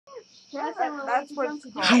That's what it's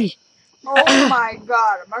called. Hi. Oh my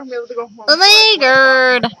god, I'm not gonna be able to go home. Oh my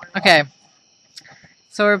god. Okay.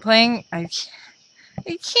 So we're playing. I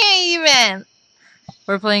can't even.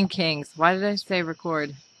 We're playing Kings. Why did I say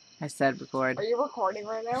record? I said record. Are you recording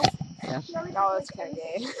right now? Yeah. No, that's kind of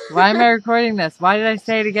gay. Why am I recording this? Why did I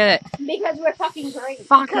say to get it? Because we're fucking great. Because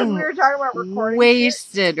Fucking we were talking about recording.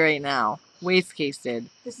 wasted right now. Waste-casted.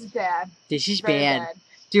 This is bad. This is Very bad.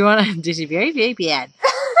 Do you wanna? This is very, very bad.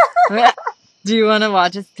 Do you wanna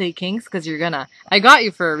watch us play Kings? Cause you're gonna. I got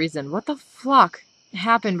you for a reason. What the fuck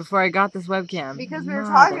happened before I got this webcam? Because we were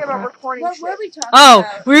talking about recording What shit. were we talking Oh,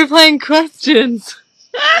 about? we were playing questions.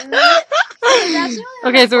 That's the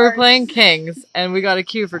only Okay, so we're part. playing Kings, and we got a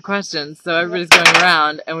queue for questions. So everybody's going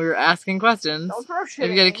around, and we were asking questions. Don't throw shit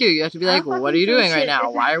If you at get a me. queue, you have to be like, I'll "What are you fucking throw doing right shit now?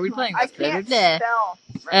 at Why are we playing I this?" can't Blah, blah, blah. spell.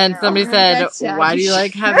 Right And now. somebody said, That's sad. "Why do you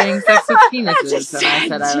like having sex with penises?" That's And I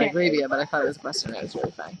said, "I like sad. labia," but I thought it was a question. It was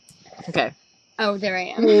really funny. Okay. Oh, there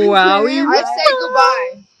I am. Wow. I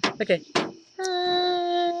say goodbye. Okay.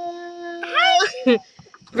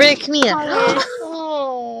 Brittany, come here. Hi.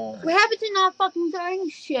 Oh. What happened to not fucking throwing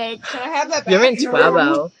shit? Can I have that back? You're in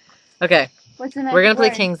Twabo. Okay. What's the next We're gonna play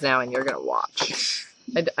word? Kings now, and you're gonna watch.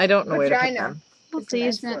 I don't know where to put Vagina. them. Well,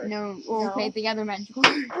 Please. please. No. No. Okay, the other magic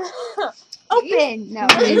word. Open. No.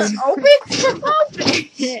 It's open?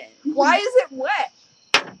 Open. Why is it wet?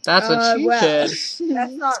 That's what she well. said.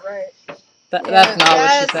 That's not right. That's not That's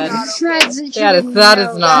what she said. not Shreds that she That is would not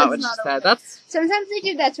know. what she not said. okay. That's Sometimes they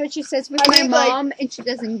do. That's what she says with I my mean, like- mom, and she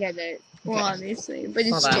doesn't get it. Well, Okay. obviously, but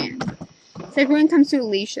it's Hold on. Jan. It's like when it comes to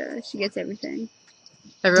Alicia, she gets everything.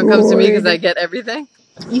 everyone comes to me because I get everything.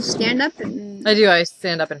 You stand up and I do. I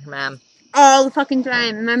stand up in command. all the fucking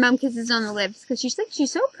time. And my mom kisses on the lips because she's like,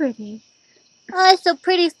 she's so pretty. Oh, so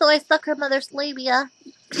pretty, so I suck her mother's labia.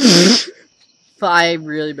 But I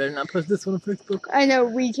really better not post this one on Facebook. I know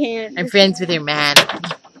we can't. I'm friends with your man.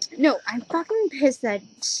 No, I'm fucking pissed that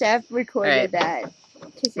Chef recorded that.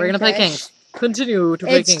 Kissing We're gonna play fish. Kings. Continue to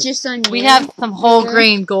play It's Kings. just on We you. have some whole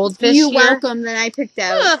grain goldfish You here. welcome that I picked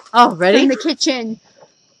out Oh, from ready? the kitchen.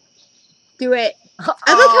 Do it. I like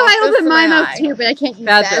how Oh, I close open to my my mouth eye. too, but I can't use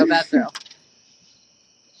Bad them. throw, bad throw.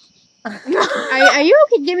 Are you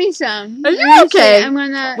okay? Give me some. Are you I'm gonna okay? say- I'm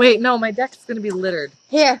gonna. Wait, no, my deck's gonna be littered.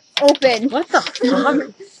 Here, open. What the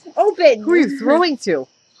fuck? Open. Who are you throwing to?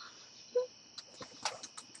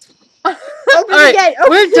 Open Alright, again.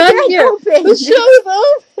 we're Open done again. here. Open. The show's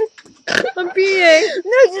over. I'm peeing.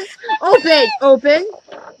 No, just open. Open.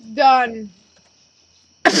 Done.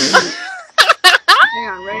 Hang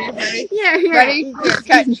on, ready? Yeah, here. Ready? You Here, can't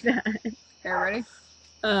catch. do that. Okay, ready?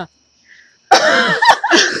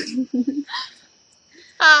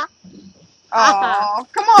 Oh,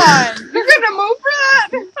 come on. You're gonna move for that?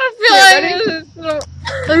 I feel like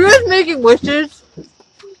are you guys making wishes?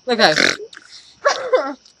 Okay.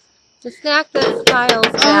 The snack that Kyle's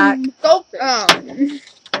back. Go.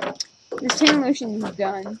 This tan lotion is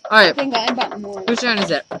done. I Alright, think I bought more. whose turn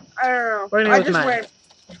is it? I don't know. We're gonna go I with just mine. went.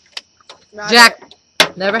 Not Jack.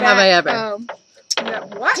 Never have I ever. Oh, it. No,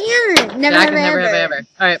 what? damn it. Never Jack have and I never ever. have I ever.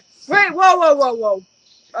 Alright. Wait, whoa.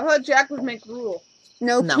 I thought Jack would make the rule.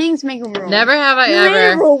 No, No. kings make a rule. Never have I You made a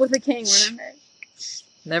ever. rule with a king, remember?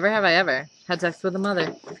 Never have I ever had sex with a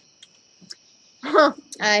mother.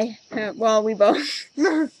 Well, we both.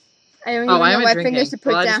 I don't even Oh, why know am I what drinking? fingers to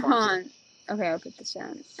put Well, I down. just Hold want on. Okay, I'll put this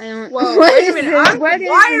down. I don't. Whoa, What wait is a minute. this? What is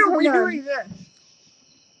why this? are we Hold on. doing this?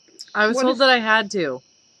 I was What told is- that I had to.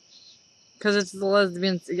 Because it's the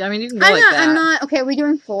lesbians. I mean, you can go I'm like not. that. I'm not. Okay, are we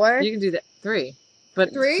doing 4? You can do that. 3.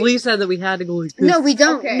 But 3? Flea said that we had to go like this. No, we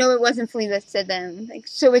don't. Okay. No, it wasn't Flea that said that. Like,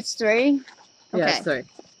 so it's 3. Yeah, Okay. it's 3.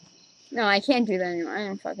 No, I can't do that anymore. I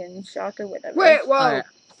am fucking shocked or whatever. Wait, whoa. Alright.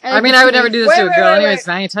 like I mean, the I would never do this Wait, to a wait, girl wait, anyways, wait. 'cause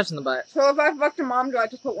I ain't touching the butt. So if I fucked a mom, do I have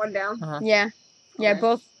to put one down? Yeah. Yeah, Okay.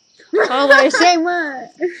 both. All the same one.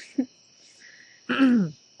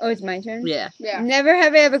 Oh, it's my turn? Yeah. Yeah. Never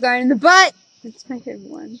have I ever gone in the butt. That's my favorite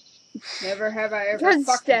one. Never have I ever God,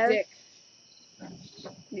 fucked Steph. a dick.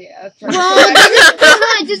 Yeah, that's right.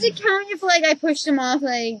 Well, does it count if, like, I pushed him off,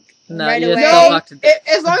 like, No, right you away? just No, fucked a dick.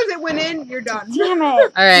 as long as it went in, you're done. Damn it.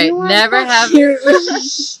 Alright, You want never fuck have you.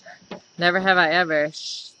 never have I ever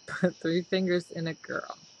put 3 fingers in a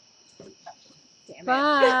girl. Damn it.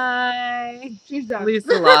 Bye. She's done.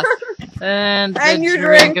 Lisa lost. And the And you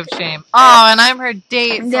drink drink. of shame. Oh, and I'm her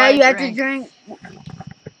date. So Now I you have to drink. drink.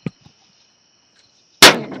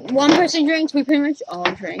 One person drinks, we pretty much all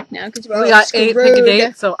drink now because we're all We got 8 screwed. pick a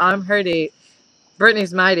date, so I'm her date.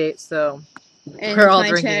 Brittany's my date, so And we're it's all my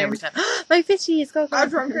drinking turn. every time. My fishies, go, go. How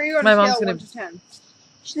drunk are you on My a mom's scale gonna- of 1 to 10?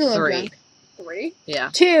 She's a little 3. drunk. 3. Yeah.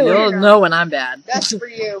 2. You'll know when I'm bad. That's for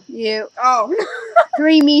you. You. Oh.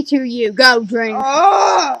 3, me, 2, you. Go, drink.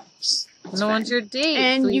 Oh. No one's your date,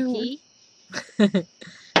 And sweetie.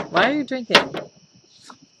 Why are you drinking?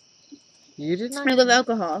 You did not. I love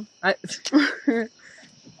alcohol. I...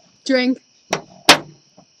 Drink.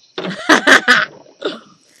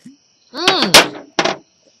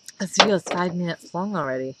 This video is 5 minutes long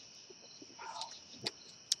already.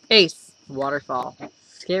 Ace. Waterfall.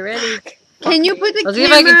 Get ready. Can you put the Let's camera... see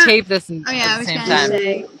if I can tape this Oh, yeah, I at the was same gonna time.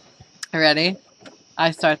 say. Ready?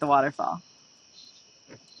 I start the waterfall.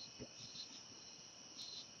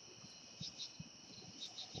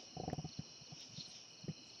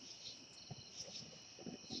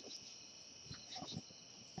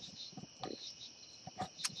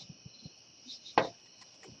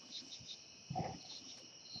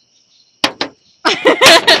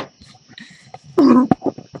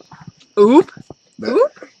 Oop.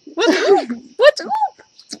 Oop. What's oop? What's oop?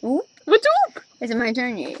 Oop. What's oop? Is it my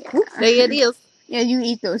turn? Yeah. There it is. Yeah, you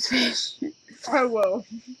eat those fish. I will.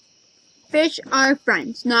 Fish are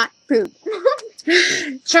friends, not food.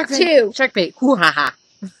 Shark bait. 2. Shark bait. Hoo ha ha.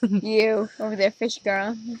 You over there, fish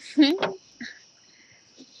girl.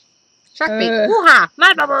 Shark bait. Hoo ha.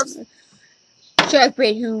 My bubbles. Shark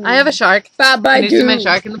bait. Who? I have a shark. Baba Can you see my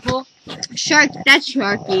shark in the pool? Shark. That's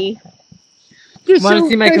Sharky. Dude, Wanna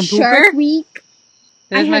see my for compooper? Shark Week.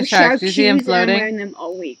 There's I my have shark. Do you see him shoes and I'm floating? wearing them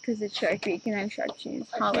all week because it's Shark Week and I have shark shoes.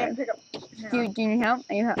 I Holler. can't pick up. Do you need help?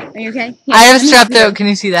 Are you okay? I have let me strep help you. throat. Can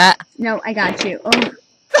you see that? No, I got you. Oh. What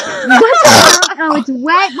the hell? Oh, it's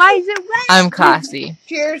wet. Why is it wet? I'm classy.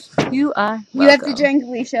 Cheers. You are. You have to welcome. drink,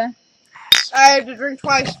 Alicia. I have to drink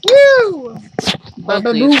twice. Woo! Both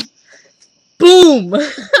Baba please. Boom!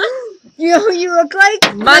 You look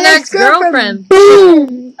like My ex-girlfriend.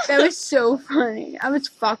 Boom! That was so funny. I was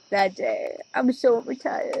fucked that day. I was so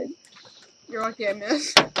overtired. You're lucky I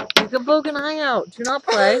missed. You can poke an eye out. Do not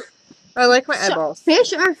play. I like my eyeballs.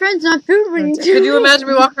 Fish are friends, not food. What are you Could you doing? imagine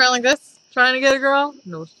me walking around like this, trying to get a girl?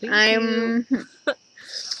 No, thank you. I'm.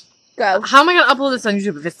 Go. How am I gonna upload this on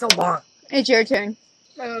YouTube if it's so long? It's your turn.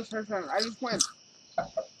 I know it's her turn. I just went.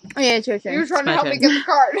 Oh yeah, it's your turn. You were trying to my help me turn. get the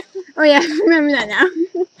card. Oh yeah, remember that now.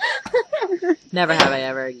 Never have I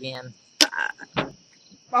ever again.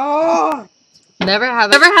 Oh. Never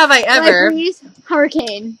have I ever Like, please,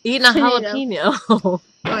 hurricane. eaten a Tornado. jalapeno.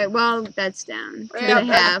 Alright, well, that's down. Cut Yeah, it in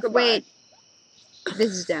half. goodbye. Wait.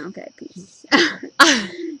 This is down. Okay, peace.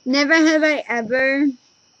 Never have I ever.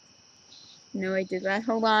 No, I did that.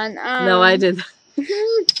 Hold on. No, I did.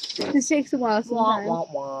 This takes a while Wah, sometimes. wah,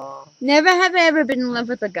 wah. Never have I ever been in love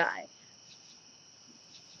with a guy.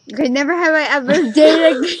 Okay, never have I ever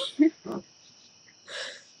dated a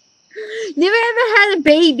Never ever had a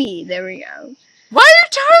baby. There we go. Why are you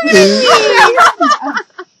targeting me?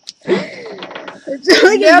 It's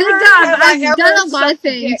like a Never good job. have I I've ever done a lot of sucked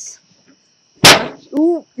a dick. things.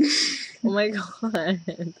 Ooh. Oh my god.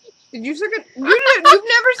 Did you suck it? You've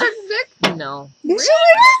never sucked a dick? No. You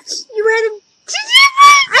had a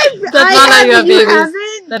That's not how you have babies.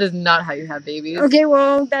 haven't? That is not how you have babies. Okay,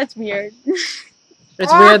 well, that's weird.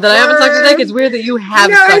 It's weird that I haven't sucked a dick. It's weird that you have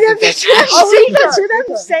No, sucked a that's dick. See, that's what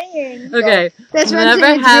I'm saying. Okay. That's what I'm Never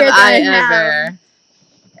saying. It's have weird that I have. ever.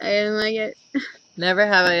 I didn't like it. Never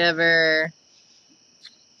have I ever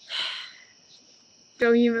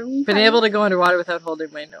Don't even. been able to go underwater without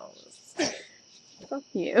holding my nose. Fuck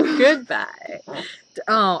you. Goodbye.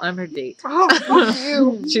 Oh, I'm her date. Oh, fuck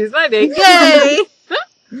you. She's my date. Yay!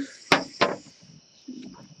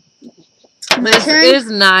 My This turn. is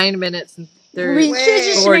 9 minutes and We 30, should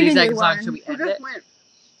just 40 make a new seconds long. one. Should we Who edit just it? went?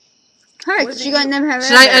 Alright, she got never have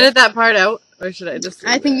Should I ever. edit that part out? Or should I just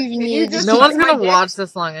I think leave you Can need you to just No keep one's my gonna dick? watch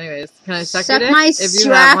this long anyways. Can I suck, suck your dick? my If you have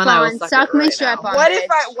strap one, I will on. suck Suck it my right strap now. on. What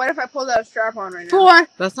if I pulled out a strap on right now? 4.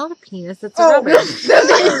 That's not a penis, it's a Oh, rubber. This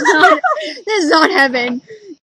is not heaven.